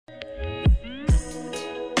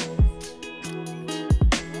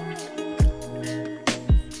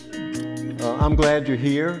I'm glad you're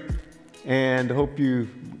here, and hope you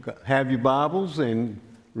have your Bibles and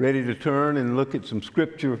ready to turn and look at some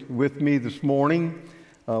scripture with me this morning.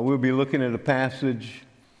 We'll be looking at a passage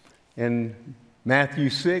in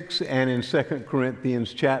Matthew 6 and in 2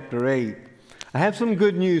 Corinthians chapter 8. I have some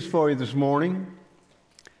good news for you this morning,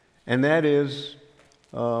 and that is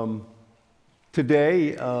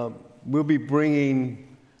today we'll be bringing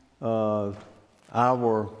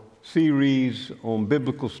our series on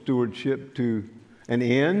biblical stewardship to an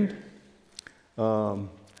end.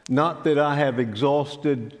 Not that I have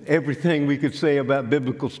exhausted everything we could say about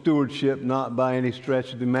biblical stewardship, not by any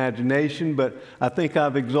stretch of the imagination, but I think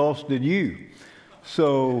I've exhausted you.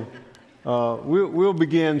 So we'll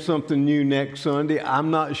begin something new next Sunday.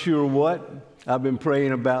 I'm not sure what. I've been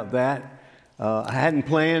praying about that. I hadn't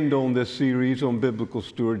planned on this series on biblical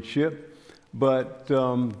stewardship, but,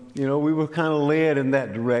 we were kind of led in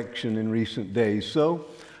that direction in recent days. So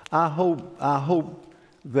I hope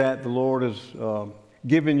that the Lord has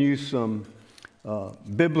given you some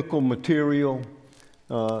biblical material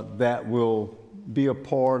that will be a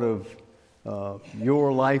part of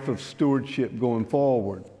your life of stewardship going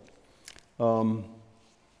forward.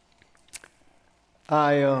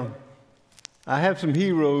 I have some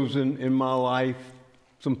heroes in my life,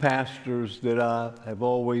 some pastors that I have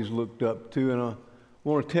always looked up to, and I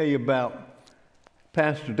want to tell you about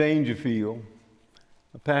Pastor Dangerfield.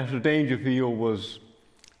 Pastor Dangerfield was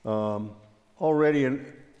already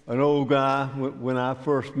an old guy when I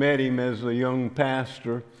first met him as a young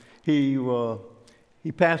pastor. He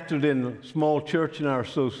pastored in a small church in our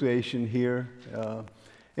association here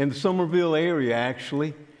in the Somerville area,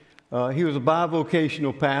 actually. He was a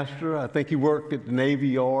bivocational pastor. I think he worked at the Navy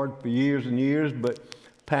Yard for years and years, but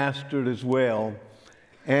pastored as well.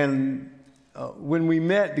 And when we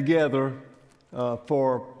met together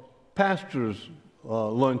for pastors'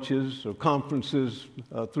 lunches or conferences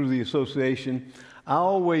through the association, I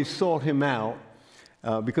always sought him out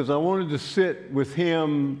because I wanted to sit with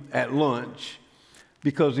him at lunch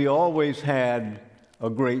because he always had a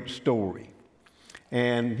great story.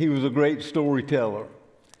 And he was a great storyteller.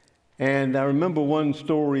 And I remember one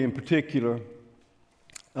story in particular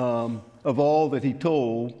of all that he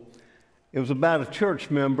told. It was about a church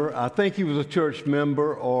member. I think he was a church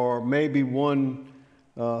member or maybe one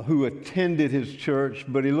who attended his church,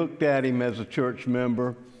 but he looked at him as a church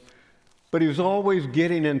member. But he was always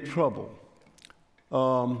getting in trouble.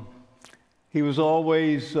 He was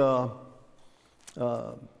always having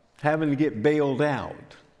to get bailed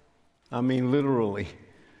out. I mean, literally.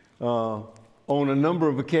 On a number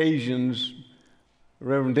of occasions,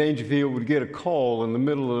 Reverend Dangerfield would get a call in the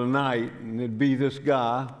middle of the night, and it'd be this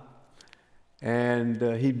guy, and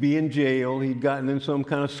he'd be in jail. He'd gotten in some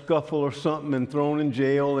kind of scuffle or something and thrown in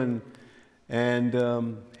jail,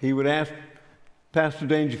 and he would ask Pastor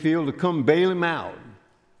Dangerfield to come bail him out.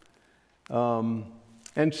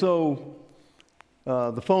 And so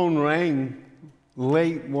the phone rang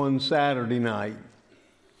late one Saturday night,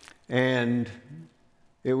 and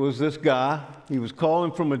it was this guy. He was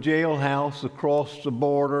calling from a jailhouse across the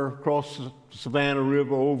border, across the Savannah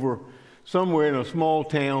River, over somewhere in a small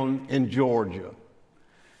town in Georgia.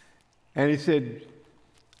 And he said,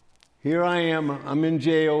 "Here I am, I'm in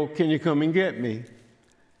jail, can you come and get me?"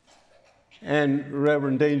 And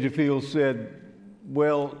Reverend Dangerfield said,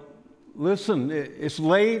 "Well, listen, it's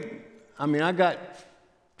late. I mean, I got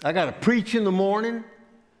to preach in the morning.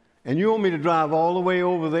 And you want me to drive all the way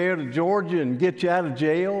over there to Georgia and get you out of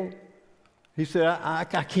jail?" He said, I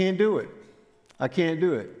can't do it. I can't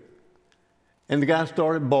do it. And the guy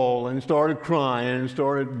started bawling, started crying, and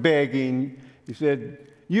started begging. He said,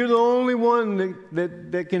 "You're the only one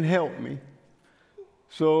that can help me."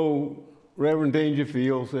 So Reverend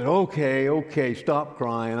Dangerfield said, okay, stop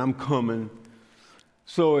crying, I'm coming.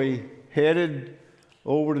 So he headed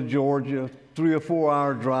over to Georgia, 3 or 4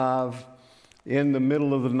 hour drive, in the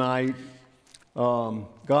middle of the night,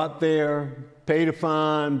 got there, paid a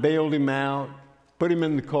fine, bailed him out, put him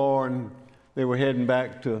in the car, and they were heading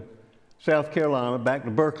back to South Carolina, back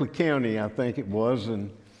to Berkeley County, I think it was.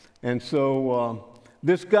 And so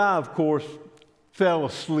this guy, of course, fell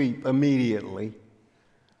asleep immediately,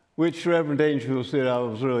 which Reverend Dangerfield said I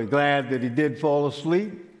was really glad that he did fall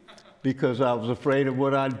asleep because I was afraid of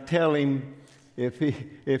what I'd tell him if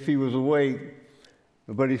he was awake.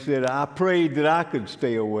 But he said, I prayed that I could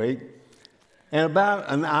stay awake. And about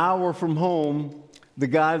an hour from home, the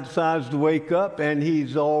guy decides to wake up, and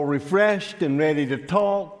he's all refreshed and ready to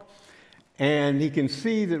talk. And he can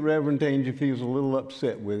see that Reverend Dangerfield's a little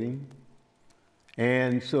upset with him.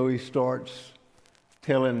 And so he starts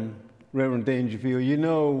telling Reverend Dangerfield,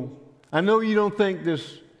 I know you don't think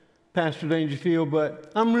this Pastor Dangerfield,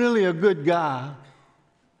 but I'm really a good guy,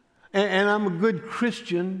 and I'm a good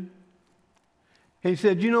Christian. He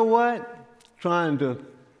said, you know what? Trying to,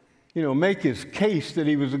 make his case that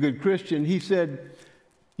he was a good Christian. He said,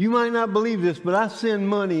 you might not believe this, but I send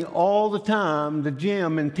money all the time to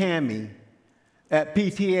Jim and Tammy at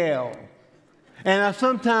PTL. And I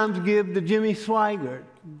sometimes give to Jimmy Swaggart.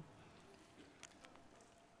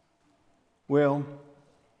 Well,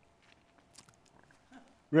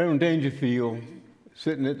 Reverend Dangerfield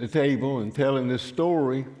sitting at the table and telling this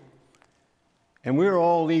story, and we're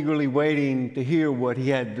all eagerly waiting to hear what he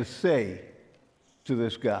had to say to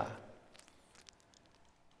this guy.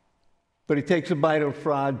 But he takes a bite of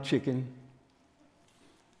fried chicken,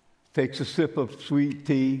 takes a sip of sweet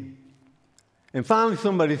tea, and finally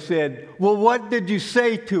somebody said, well, what did you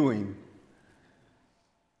say to him?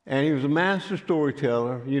 And he was a master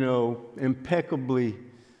storyteller, impeccably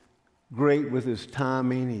great with his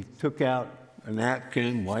timing. He took out a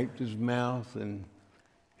napkin, wiped his mouth, and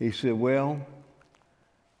he said, well,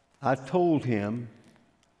 I told that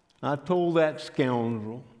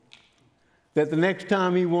scoundrel that the next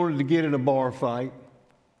time he wanted to get in a bar fight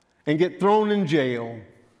and get thrown in jail,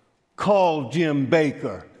 call Jim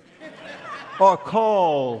Baker or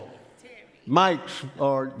call Mike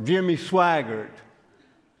or Jimmy Swaggart,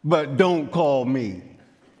 but don't call me.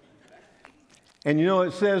 And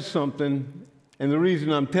it says something, and the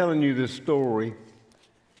reason I'm telling you this story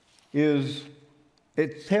is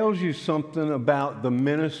it tells you something about the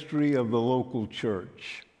ministry of the local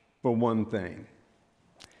church, for one thing.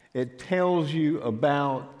 It tells you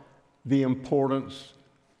about the importance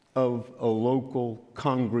of a local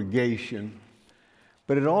congregation.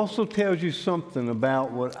 But it also tells you something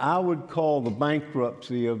about what I would call the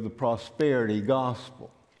bankruptcy of the prosperity gospel.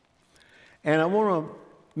 And I want to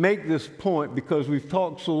make this point because we've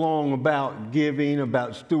talked so long about giving,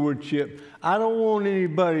 about stewardship. I don't want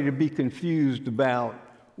anybody to be confused about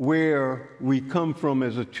where we come from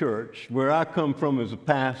as a church, where I come from as a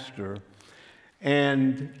pastor.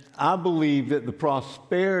 And I believe that the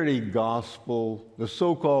prosperity gospel, the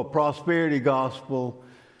so-called prosperity gospel,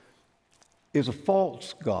 is a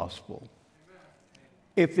false gospel.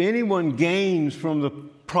 If anyone gains from the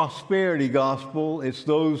prosperity gospel, it's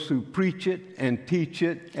those who preach it and teach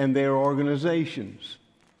it and their organizations.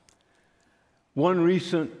 One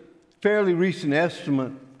fairly recent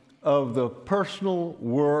estimate of the personal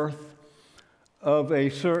worth of a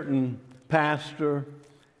certain pastor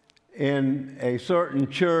in a certain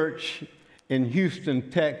church in Houston,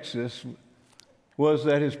 Texas, was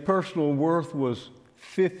that his personal worth was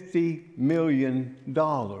 $50 million.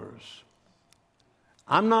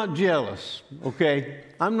 I'm not jealous, okay?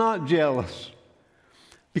 I'm not jealous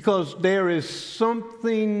because there is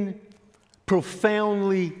something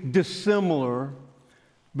profoundly dissimilar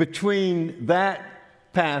between that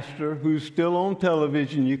pastor who's still on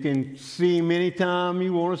television. You can see him anytime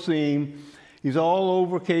you want to see him. He's all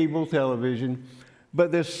over cable television.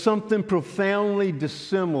 But there's something profoundly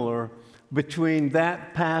dissimilar between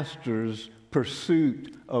that pastor's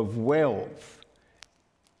pursuit of wealth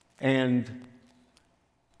and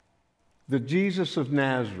the Jesus of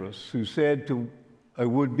Nazareth, who said to a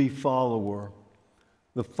would-be follower,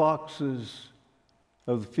 the foxes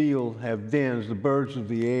of the field have dens, the birds of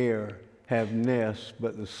the air have nests,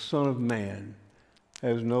 but the Son of Man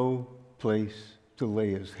has no place to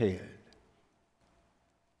lay his head.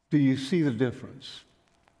 Do you see the difference?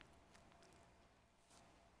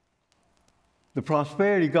 The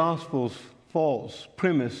prosperity gospel's false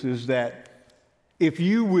premise is that if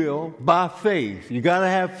you will, by faith, you got to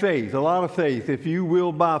have faith, a lot of faith. If you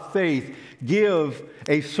will, by faith, give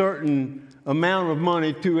a certain amount of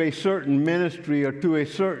money to a certain ministry or to a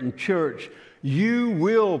certain church, you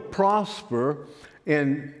will prosper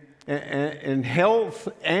in health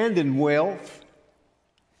and in wealth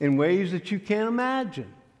in ways that you can't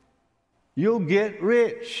imagine. You'll get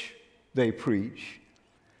rich, they preach,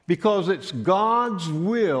 because it's God's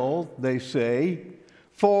will, they say,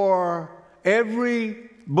 for every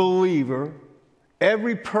believer,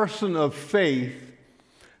 every person of faith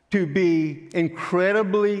to be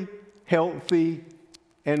incredibly healthy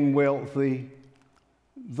and wealthy,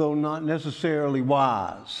 though not necessarily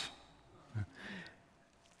wise.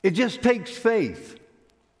 It just takes faith.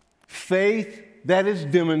 Faith that is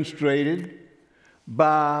demonstrated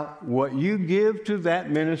by what you give to that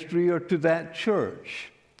ministry or to that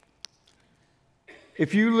church.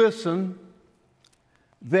 If you listen,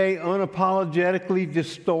 they unapologetically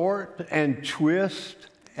distort and twist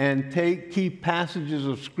and take key passages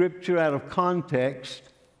of Scripture out of context.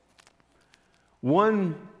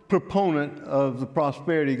 One proponent of the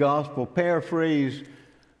prosperity gospel paraphrased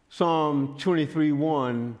Psalm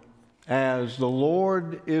 23:1 as, "The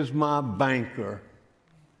Lord is my banker,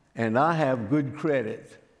 and I have good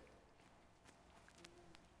credit."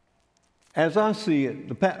 As I see it,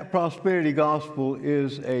 the prosperity gospel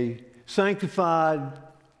is a sanctified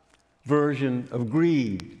version of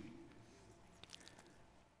greed.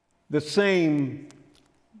 The same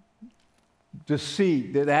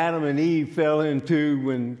deceit that Adam and Eve fell into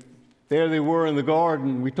when there they were in the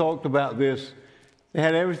garden. We talked about this. They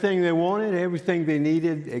had everything they wanted, everything they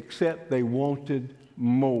needed, except they wanted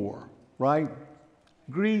more, right?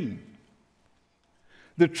 Greed.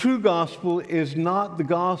 The true gospel is not the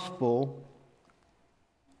gospel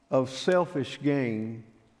of selfish gain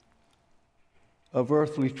of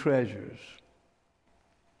earthly treasures.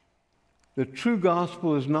 The true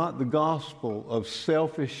gospel is not the gospel of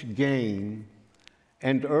selfish gain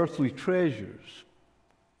and earthly treasures.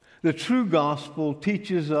 The true gospel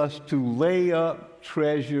teaches us to lay up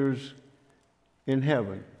treasures in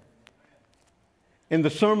heaven. In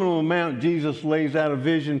the Sermon on the Mount, Jesus lays out a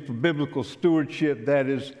vision for biblical stewardship that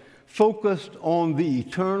is focused on the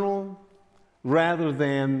eternal rather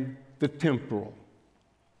than the temporal.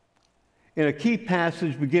 In a key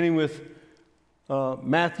passage beginning with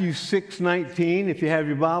Matthew 6:19, if you have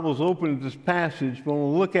your Bibles open to this passage, but I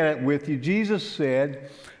want to look at it with you. Jesus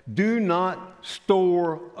said, "Do not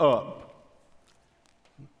store up."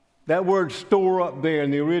 That word "store up" there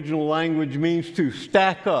in the original language means to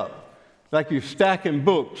stack up, like you're stacking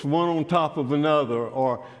books one on top of another,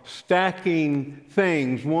 or stacking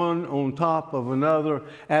things one on top of another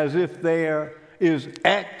as if there is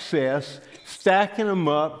excess, stacking them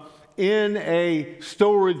up in a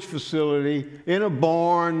storage facility, in a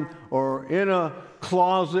barn, or in a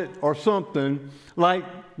closet or something, like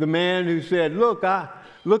the man who said, look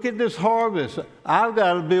at this harvest. I've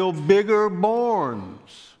got to build bigger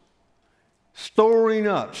barns. Storing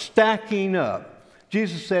up, stacking up.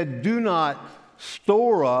 Jesus said, do not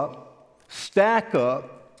store up, stack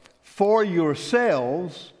up for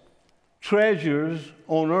yourselves treasures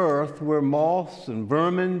on earth where moths and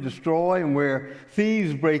vermin destroy and where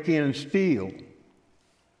thieves break in and steal.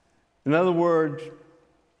 In other words,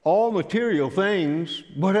 all material things,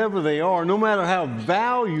 whatever they are, no matter how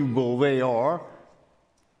valuable they are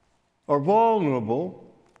vulnerable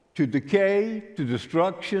to decay, to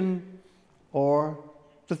destruction, or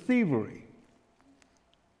to thievery.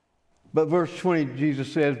 But verse 20,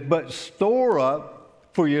 Jesus says, "But store up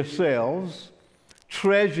for yourselves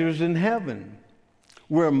treasures in heaven,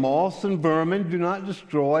 where moths and vermin do not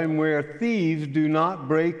destroy, and where thieves do not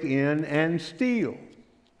break in and steal."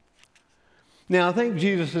 Now, I think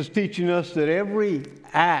Jesus is teaching us that every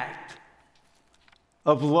act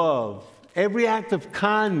of love, every act of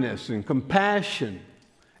kindness and compassion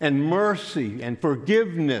and mercy and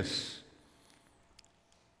forgiveness,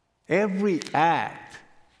 every act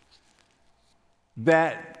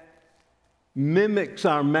that mimics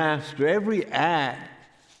our Master, every act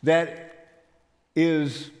that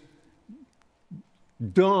is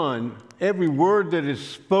done, every word that is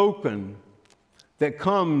spoken that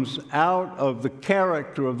comes out of the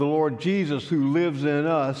character of the Lord Jesus who lives in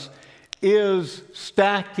us is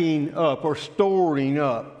stacking up or storing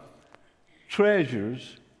up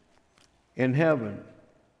treasures in heaven.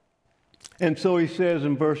 And so he says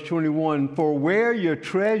in verse 21, "For where your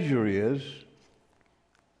treasure is,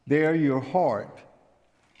 there your heart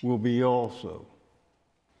will be also."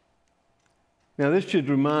 Now, this should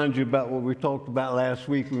remind you about what we talked about last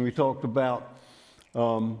week when we talked about,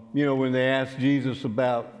 when they asked Jesus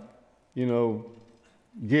about,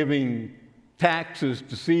 giving taxes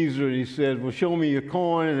to Caesar. And he said, "Well, show me your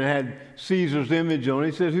coin." And it had Caesar's image on it.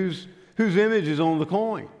 He said, whose image is on the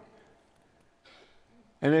coin?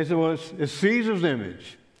 And they said, "Well, it's Caesar's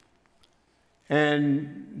image."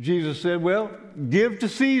 And Jesus said, "Well, give to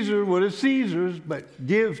Caesar what is Caesar's, but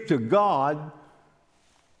give to God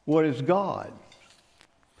what is God's."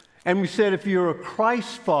 And we said if you're a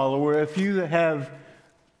Christ follower, if you have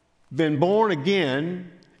been born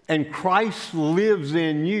again and Christ lives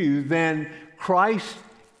in you, then Christ's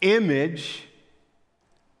image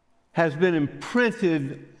has been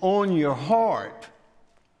imprinted on your heart.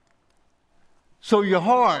 So your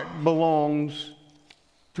heart belongs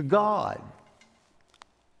to God.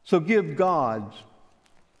 So give God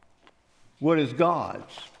what is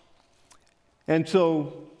God's. And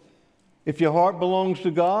so if your heart belongs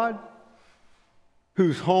to God,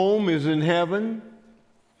 whose home is in heaven,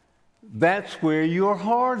 that's where your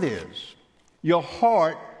heart is. Your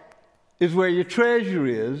heart is where your treasure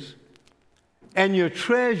is, and your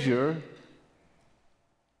treasure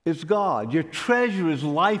is God. Your treasure is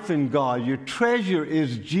life in God. Your treasure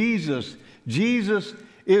is Jesus. Jesus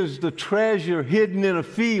is the treasure hidden in a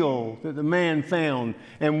field that the man found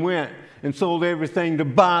and went and sold everything to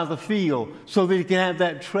buy the field so that he can have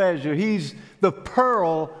that treasure. He's the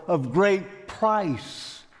pearl of great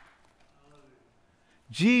price.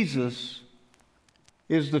 Jesus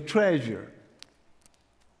is the treasure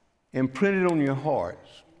imprinted on your hearts.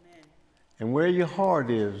 Amen. And where your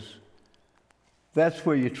heart is, that's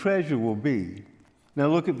where your treasure will be. Now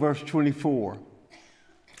look at verse 24.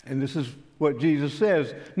 And this is what Jesus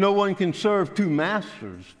says. No one can serve two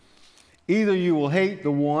masters. Either you will hate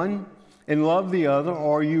the one and love the other,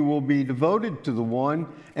 or you will be devoted to the one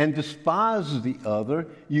and despise the other.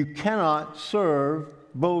 You cannot serve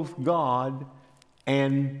both God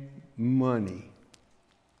and money.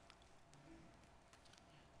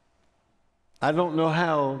 I don't know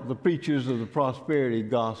how the preachers of the prosperity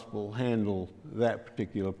gospel handle that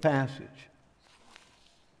particular passage.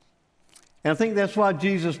 And I think that's why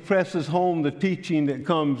Jesus presses home the teaching that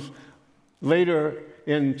comes later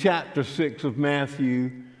in chapter 6 of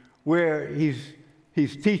Matthew, where he's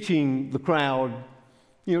teaching the crowd,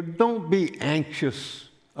 don't be anxious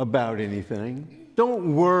about anything.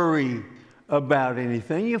 Don't worry about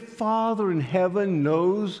anything. Your Father in heaven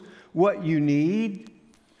knows what you need.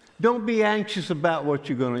 Don't be anxious about what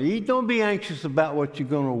you're going to eat. Don't be anxious about what you're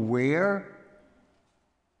going to wear.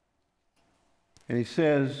 And he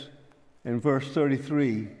says in verse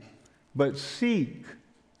 33, but seek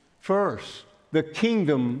first the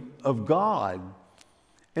kingdom of God,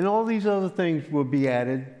 and all these other things will be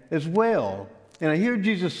added as well. And I hear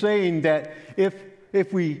Jesus saying that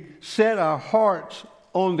if we set our hearts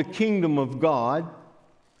on the kingdom of God,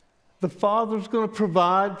 the Father's going to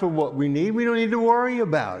provide for what we need. We don't need to worry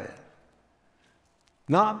about it.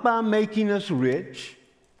 Not by making us rich,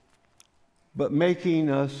 but making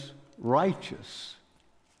us righteous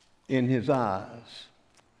in His eyes.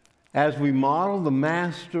 As we model the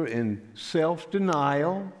Master in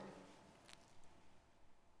self-denial,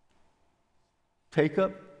 take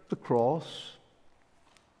up the cross,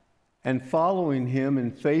 and following Him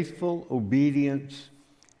in faithful obedience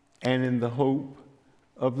and in the hope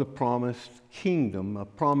of the promised kingdom, a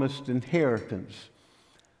promised inheritance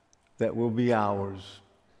that will be ours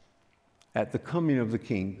at the coming of the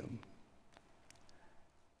kingdom.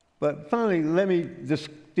 But finally, let me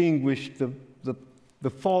distinguish the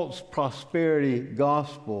false prosperity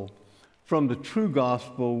gospel from the true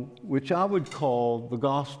gospel, which I would call the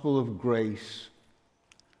gospel of grace.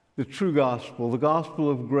 The true gospel, the gospel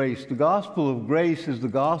of grace. The gospel of grace is the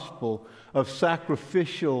gospel of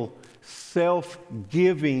sacrificial,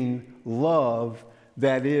 self-giving love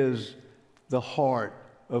that is the heart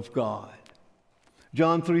of God.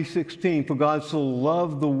 John 3:16, for God so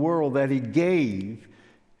loved the world that He gave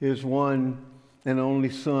His one and only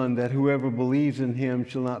Son, that whoever believes in Him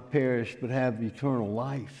shall not perish but have eternal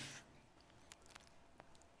life.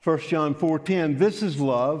 1 John 4:10, this is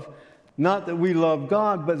love, not that we love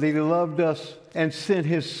God, but that He loved us and sent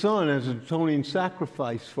His Son as an atoning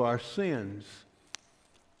sacrifice for our sins.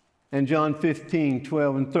 And John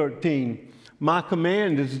 15:12 and 13, my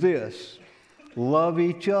command is this, love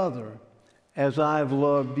each other as I have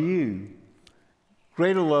loved you.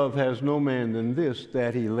 Greater love has no man than this,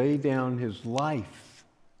 that he lay down his life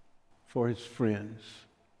for his friends.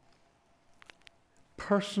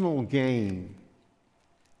 Personal gain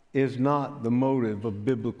is not the motive of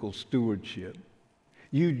biblical stewardship.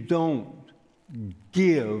 You don't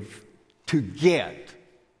give to get.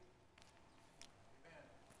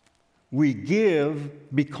 We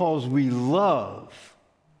give because we love.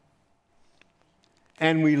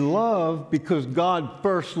 And we love because God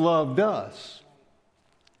first loved us.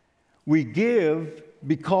 We give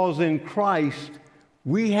because in Christ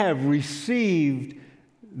we have received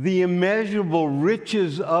the immeasurable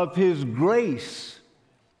riches of His grace.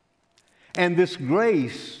 And this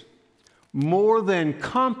grace more than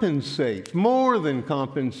compensates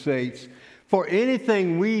for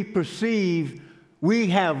anything we perceive we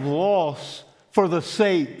have lost for the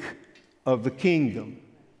sake of the kingdom.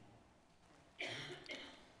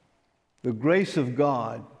 The grace of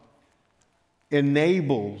God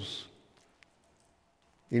enables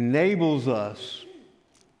us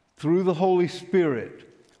through the Holy Spirit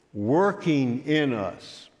working in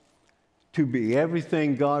us to be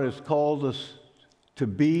everything God has called us to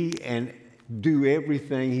be and do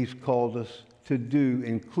everything He's called us to do,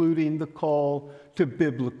 including the call to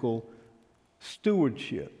biblical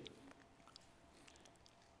stewardship.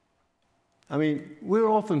 I mean, we're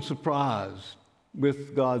often surprised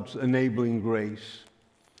with God's enabling grace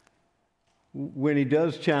when He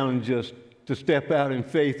does challenge us to step out in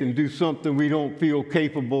faith and do something we don't feel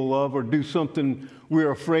capable of, or do something we're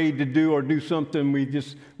afraid to do, or do something we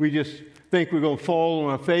just think we're going to fall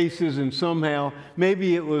on our faces, and somehow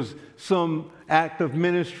maybe it was some act of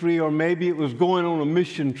ministry, or maybe it was going on a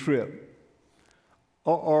mission trip,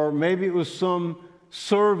 or maybe it was some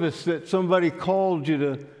service that somebody called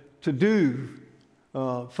you to do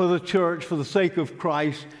for the church, for the sake of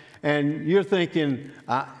Christ, and you're thinking,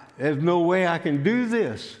 there's no way I can do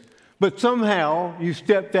this. But somehow you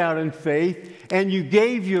stepped out in faith and you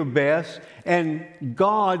gave your best, and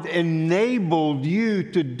God enabled you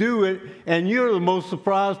to do it, and you're the most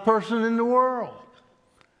surprised person in the world.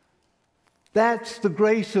 That's the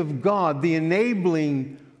grace of God, the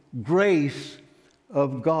enabling grace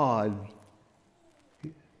of God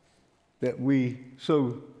that we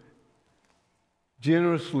so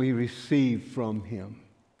generously receive from Him.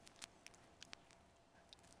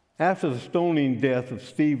 After the stoning death of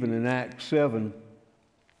Stephen in Acts 7,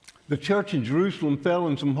 the church in Jerusalem fell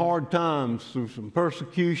in some hard times through some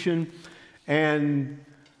persecution, and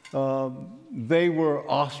they were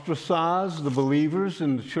ostracized, the believers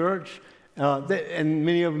in the church, and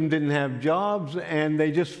many of them didn't have jobs, and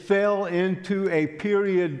they just fell into a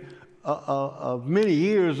period of many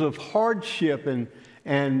years of hardship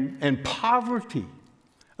and poverty.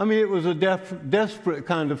 I mean, it was a desperate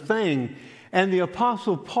kind of thing. And the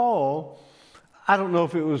Apostle Paul, I don't know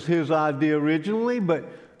if it was his idea originally, but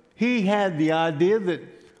he had the idea that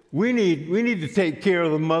we need to take care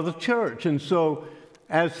of the mother church. And so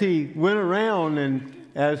as he went around and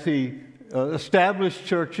as he established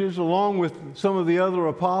churches, along with some of the other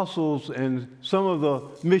apostles and some of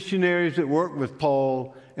the missionaries that worked with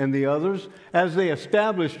Paul and the others, as they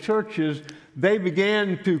established churches, they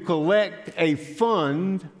began to collect a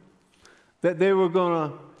fund that they were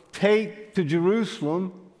going to take to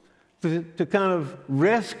Jerusalem to kind of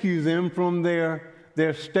rescue them from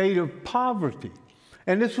their state of poverty.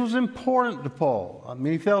 And this was important to Paul. I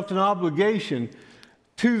mean, he felt an obligation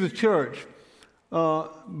to the church,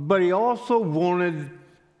 but he also wanted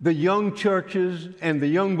the young churches and the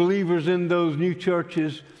young believers in those new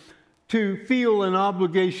churches to feel an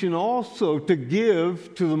obligation also to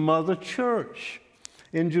give to the mother church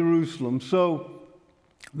in Jerusalem. So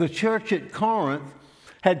the church at Corinth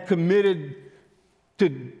had committed to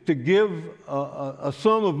give a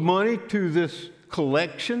sum of money to this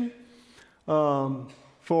collection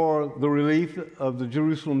for the relief of the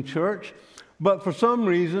Jerusalem church. But for some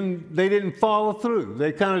reason, they didn't follow through.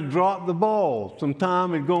 They kind of dropped the ball. Some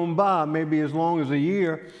time had gone by, maybe as long as a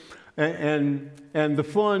year, and the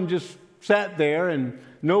fund just sat there, and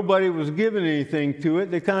nobody was giving anything to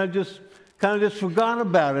it. They kind of just forgot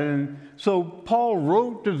about it. And so Paul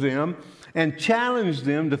wrote to them and challenged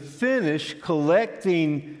them to finish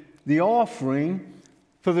collecting the offering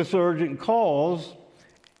for this urgent cause.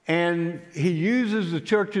 And he uses the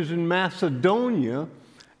churches in Macedonia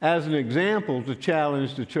as an example to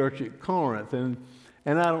challenge the church at Corinth. And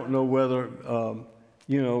I don't know whether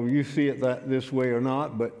you see it this way or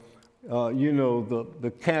not, but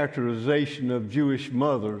the characterization of Jewish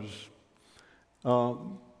mothers.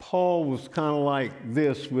 Paul was kind of like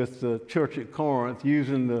this with the church at Corinth,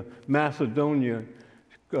 using the Macedonia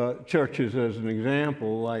churches as an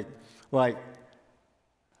example, like,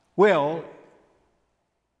 well,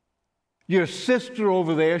 your sister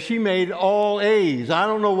over there, she made all A's. I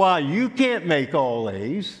don't know why you can't make all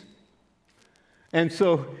A's. And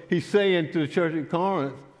so he's saying to the church at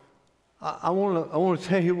Corinth, I want to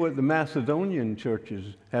tell you what the Macedonian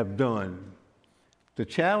churches have done to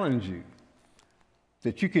challenge you,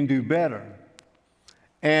 that you can do better.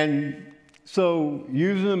 And so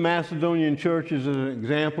using the Macedonian churches as an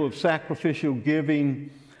example of sacrificial giving,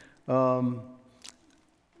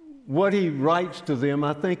 what he writes to them,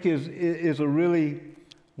 I think, is a really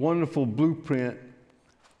wonderful blueprint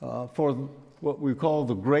for what we call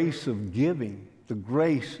the grace of giving, the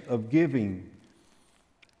grace of giving.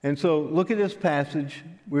 And so look at this passage.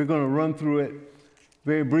 We're going to run through it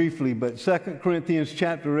very briefly, but 2 Corinthians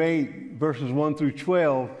chapter 8, verses 1 through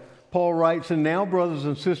 12, Paul writes, "And now, brothers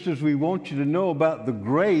and sisters, we want you to know about the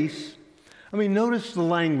grace." I mean, notice the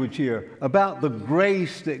language here, about the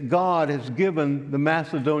grace that God has given the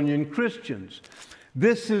Macedonian Christians.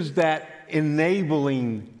 This is that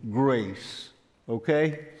enabling grace,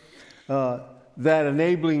 okay? That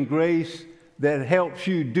enabling grace that helps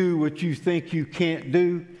you do what you think you can't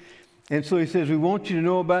do. And so he says, we want you to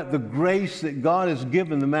know about the grace that God has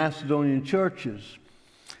given the Macedonian churches.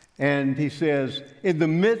 And he says, in the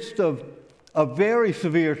midst of a very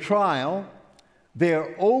severe trial,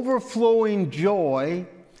 their overflowing joy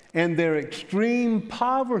and their extreme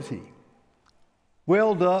poverty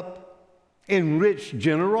welled up in rich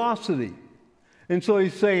generosity. And so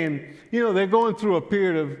he's saying, they're going through a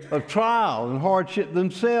period of trial and hardship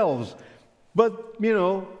themselves. But,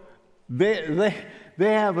 they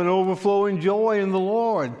have an overflowing joy in the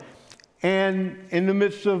Lord. And in the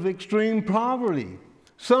midst of extreme poverty,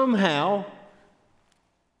 somehow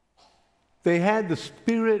they had the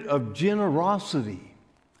spirit of generosity.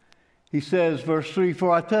 He says, verse 3,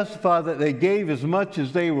 "For I testify that they gave as much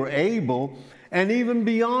as they were able, and even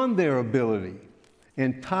beyond their ability,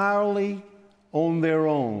 entirely on their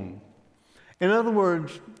own." In other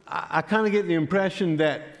words, I kind of get the impression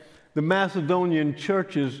that the Macedonian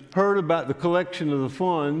churches heard about the collection of the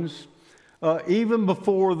funds even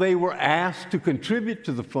before they were asked to contribute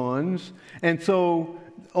to the funds. And so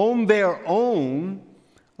on their own,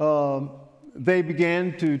 they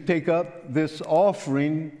began to take up this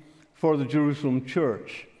offering for the Jerusalem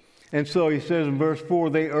church. And so he says in verse 4,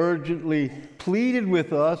 "They urgently pleaded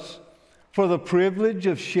with us for the privilege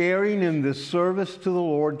of sharing in this service to the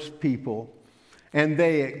Lord's people, and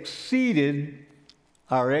they exceeded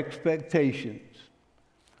our expectations."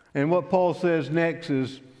 And what Paul says next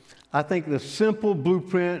is, I think, the simple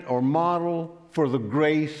blueprint or model for the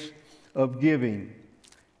grace of giving.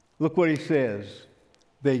 Look what he says.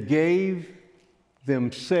 They gave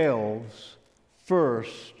themselves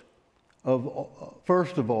first of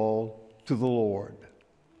all to the Lord.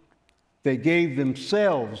 They gave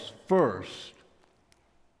themselves first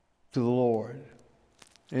to the Lord.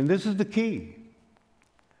 And this is the key.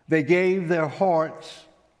 They gave their hearts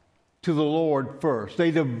to the Lord first.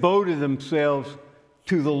 They devoted themselves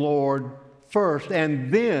to the Lord first,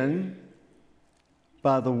 and then,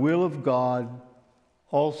 by the will of God,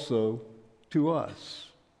 also to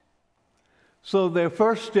us. So their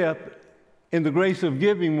first step in the grace of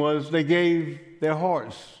giving was they gave their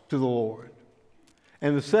hearts to the Lord.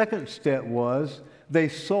 And the second step was they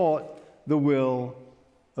sought the will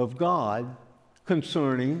of God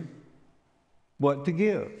concerning what to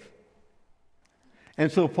give.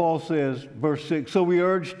 And so Paul says, verse 6, "So we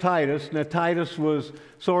urge Titus." Now Titus was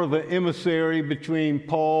sort of an emissary between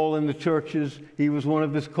Paul and the churches. He was one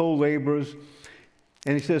of his co-laborers.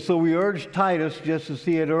 And he says, "So we urge Titus, just as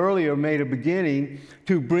he had earlier made a beginning,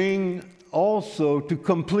 to bring also to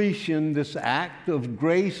completion this act of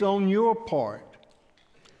grace on your part.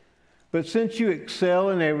 But since you excel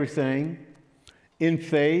in everything, in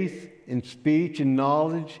faith, in speech, in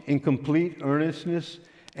knowledge, in complete earnestness,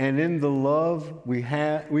 and in the love we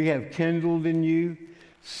have kindled in you,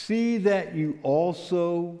 see that you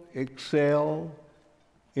also excel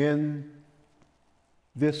in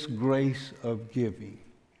this grace of giving."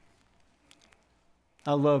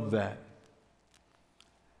 I love that.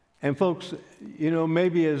 And folks,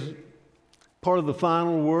 maybe as part of the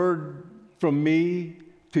final word from me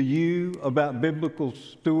to you about biblical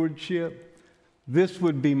stewardship, this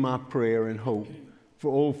would be my prayer and hope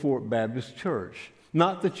for Old Fort Baptist Church.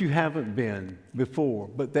 Not that you haven't been before,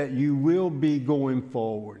 but that you will be going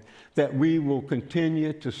forward, that we will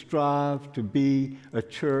continue to strive to be a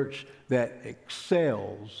church that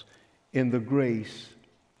excels in the grace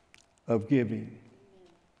of giving.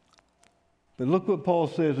 But look what Paul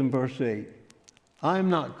says in verse 8. "I am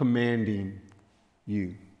not commanding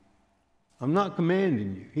you." I'm not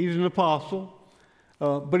commanding you. He's an apostle,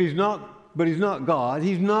 but he's not God.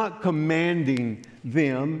 He's not commanding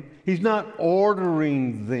them. He's not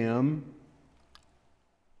ordering them.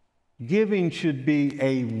 Giving should be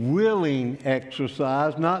a willing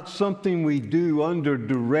exercise, not something we do under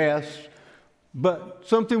duress, but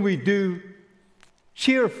something we do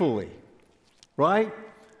cheerfully, right?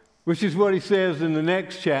 Which is what he says in the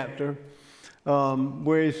next chapter,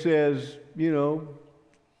 where he says,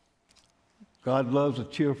 God loves a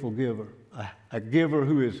cheerful giver, a giver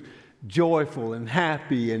who is joyful and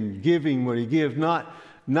happy and giving what he gives, not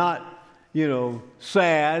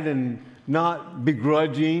sad and not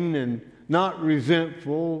begrudging and not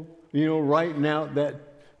resentful, writing out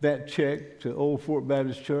that check to Old Fort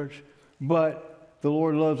Baptist Church. But the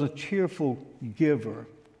Lord loves a cheerful giver.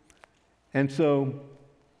 And so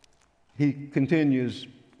he continues,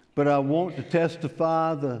 "But I want to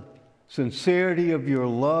testify the sincerity of your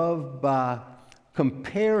love by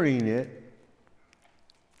comparing it.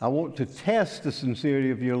 I want to test the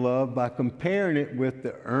sincerity of your love by comparing it with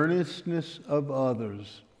the earnestness of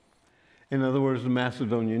others." In other words, the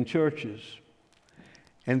Macedonian churches.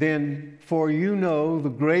 And then, "For you know the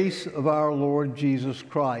grace of our Lord Jesus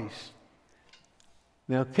Christ."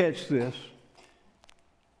 Now catch this.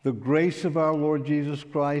 The grace of our Lord Jesus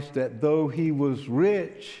Christ, that though he was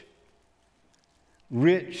rich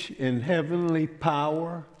in heavenly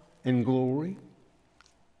power and glory,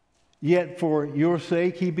 yet for your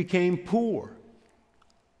sake he became poor,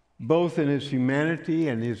 both in his humanity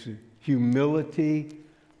and his humility,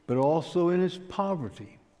 but also in his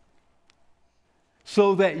poverty,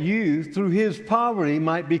 so that you, through his poverty,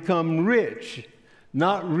 might become rich,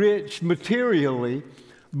 not rich materially,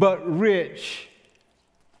 but rich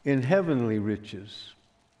in heavenly riches,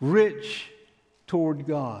 rich toward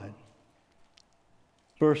God.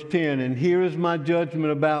 Verse 10, and here is my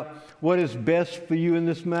judgment about what is best for you in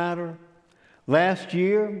this matter. Last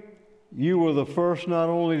year, you were the first not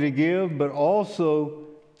only to give, but also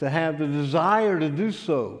to have the desire to do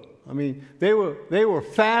so. I mean, they were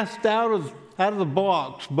fast out of the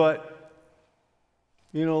blocks, but,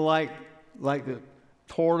 you know, like the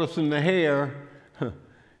tortoise and the hare,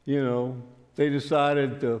 you know, they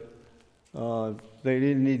decided they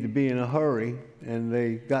didn't need to be in a hurry, and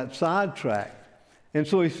they got sidetracked. And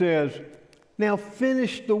so he says, now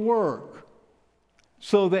finish the work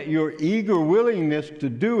so that your eager willingness to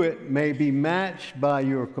do it may be matched by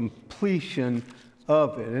your completion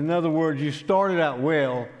of it. In other words, you started out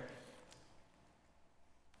well,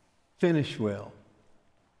 finish well.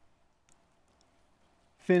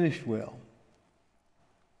 Finish well.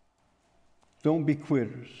 Don't be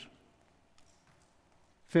quitters.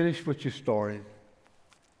 Finish what you started.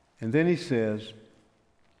 And then he says,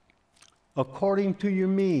 according to your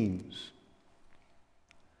means.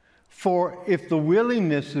 For if the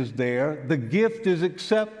willingness is there, the gift is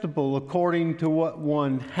acceptable according to what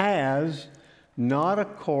one has, not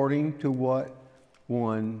according to what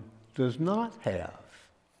one does not have.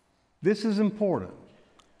 This is important,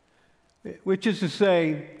 which is to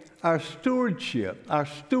say, our stewardship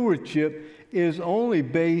is only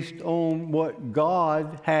based on what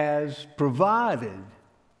God has provided,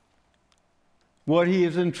 what he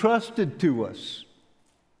has entrusted to us,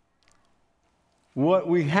 what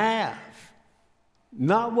we have,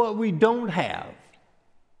 not what we don't have.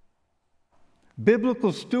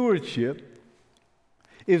 Biblical stewardship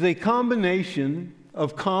is a combination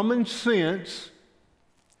of common sense,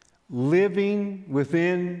 living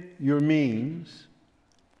within your means,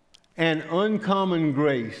 and uncommon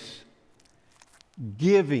grace,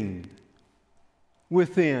 giving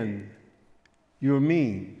within your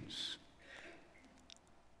means.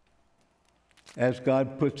 As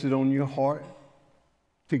God puts it on your heart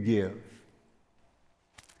to give.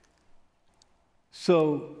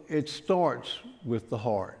 So it starts with the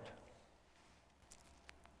heart,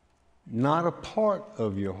 not a part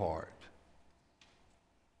of your heart,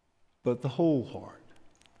 but the whole heart.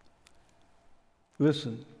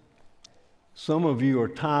 Listen, some of you are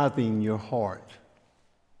tithing your heart.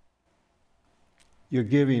 You're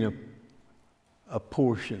giving a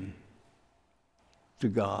portion to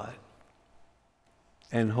God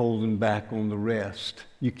and holding back on the rest.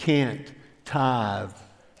 You can't tithe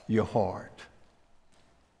your heart.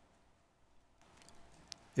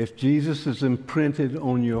 If Jesus is imprinted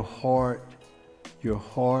on your heart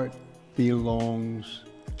belongs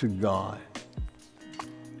to God.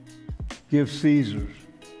 Give Caesar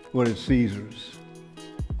what is Caesar's.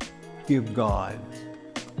 Give God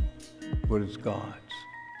what is God's.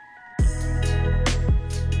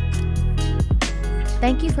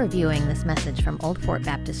 Thank you for viewing this message from Old Fort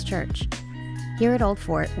Baptist Church. Here at Old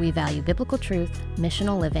Fort, we value biblical truth,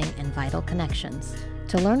 missional living, and vital connections.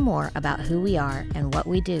 To learn more about who we are and what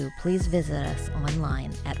we do, please visit us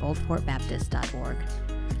online at oldfortbaptist.org.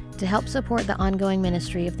 To help support the ongoing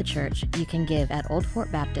ministry of the church, you can give at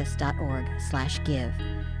oldfortbaptist.org/give.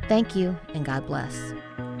 Thank you, and God bless.